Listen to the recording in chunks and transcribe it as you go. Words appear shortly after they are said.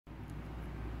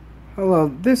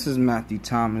Hello, this is Matthew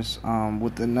Thomas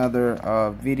with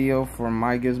another video for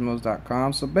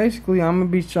mygizmos.com. So basically, I'm going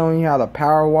to be showing you how to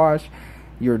power wash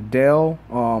your Dell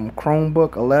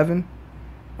Chromebook 11.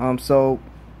 So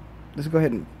let's go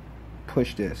ahead and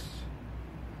push this.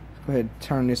 Let's go ahead and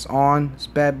turn this on, this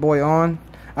bad boy on.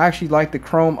 I actually like the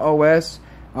Chrome OS.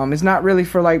 It's not really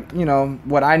for, like, you know,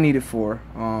 what I need it for,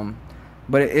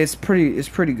 but it's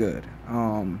pretty good.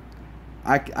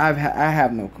 I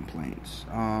have no complaints.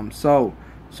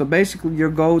 So basically, you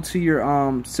go to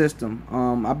your system.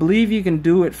 I believe you can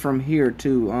do it from here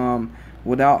too,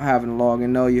 without having to log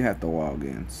in. No, you have to log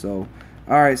in. So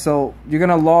alright, so you're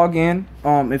gonna log in.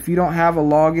 If you don't have a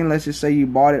login, let's just say you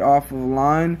bought it off of a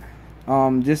line,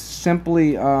 just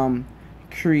simply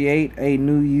create a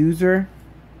new user,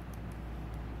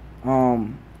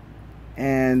 and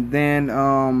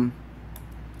then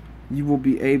you will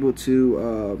be able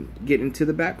to get into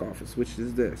the back office, which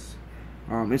is this.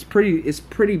 It's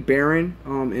pretty barren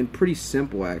and pretty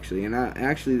simple, actually. And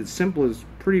actually, the simple is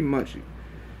pretty much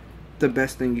the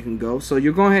best thing you can go. So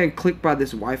you're going ahead and click by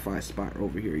this Wi-Fi spot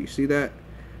over here. You see that?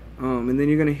 And then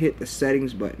you're gonna hit the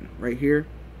settings button right here.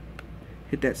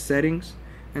 Hit that settings,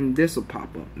 and this will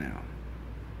pop up now.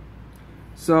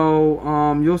 So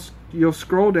you'll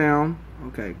scroll down.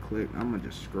 Okay, click. I'm gonna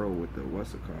just scroll with the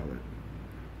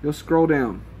You'll scroll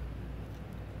down,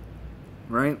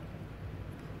 right?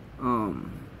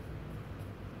 Come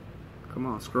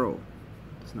on, scroll.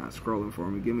 It's not scrolling for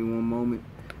me. Give me one moment.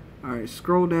 Alright,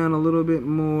 scroll down a little bit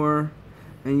more,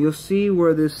 and you'll see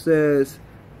where this says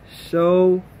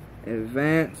Show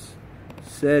Advanced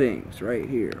Settings right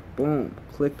here. Boom.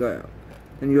 Click that.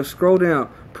 And you'll scroll down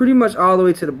pretty much all the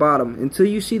way to the bottom until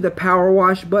you see the Power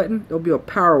Wash button. There'll be a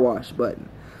Power Wash button.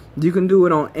 You can do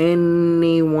it on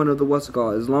any one of the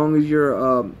as long as you're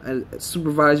a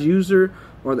supervised user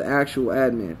or the actual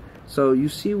admin. So you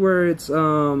see where it's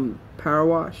Power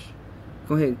Wash?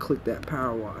 Go ahead and click that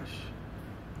Power Wash.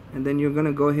 And then you're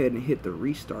gonna go ahead and hit the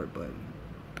restart button.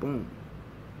 Boom.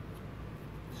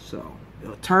 So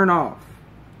it'll turn off.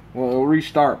 Well, it'll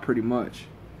restart pretty much.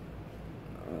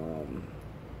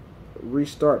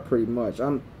 Restart pretty much.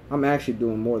 I'm actually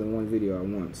doing more than one video at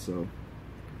once, so.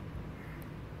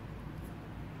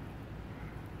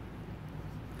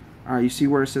 Alright, you see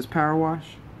where it says Power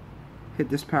Wash? Hit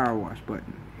this Power Wash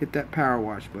button. Hit that Power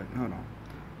Wash button. Hold on.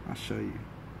 I'll show you.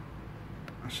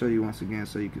 I'll show you once again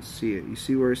so you can see it. You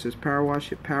see where it says Power Wash?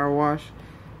 Hit Power Wash.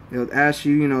 It'll ask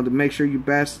you, to make sure you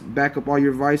back up all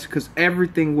your devices, because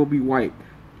everything will be wiped.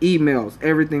 Emails,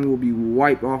 everything will be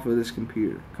wiped off of this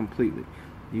computer completely.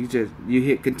 You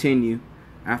hit continue.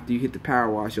 After you hit the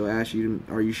Power Wash, it'll ask you,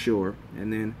 are you sure?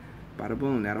 And then, bada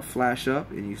boom, that'll flash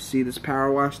up, and you see this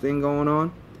Power Wash thing going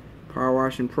on. Power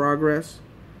wash in progress.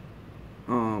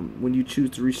 When you choose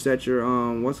to reset your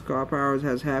powers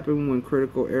has happened when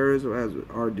critical errors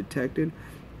are detected,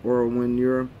 or when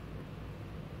you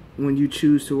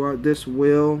choose to this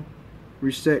will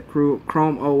reset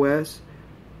Chrome OS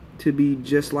to be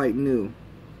just like new.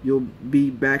 You'll be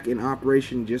back in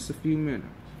operation in just a few minutes,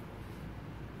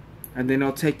 and then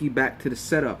it'll take you back to the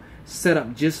setup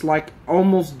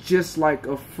almost just like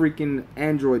a freaking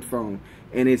Android phone.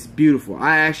 And it's beautiful.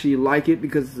 I actually like it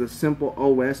because it's a simple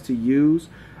OS to use.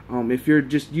 If you're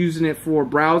just using it for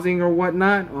browsing or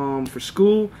whatnot, for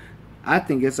school, I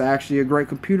think it's actually a great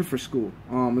computer for school.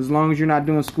 As long as you're not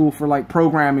doing school for like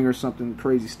programming or something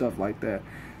crazy stuff like that.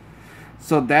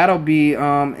 So that'll be,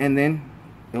 and then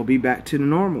it'll be back to the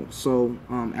normal. So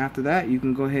after that, you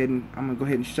can go ahead and I'm gonna go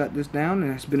ahead and shut this down.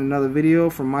 And it's been another video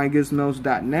from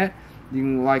mygizmos.net. You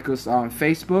can like us on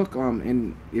Facebook,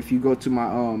 and if you go to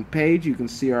my page, you can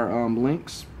see our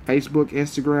links: Facebook,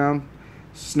 Instagram,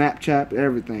 Snapchat,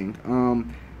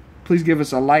 everything. Please give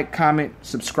us a like, comment,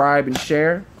 subscribe, and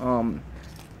share.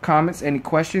 Comments, any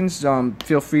questions,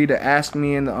 feel free to ask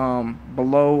me in the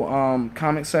below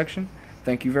comment section.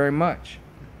 Thank you very much.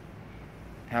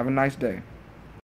 Have a nice day.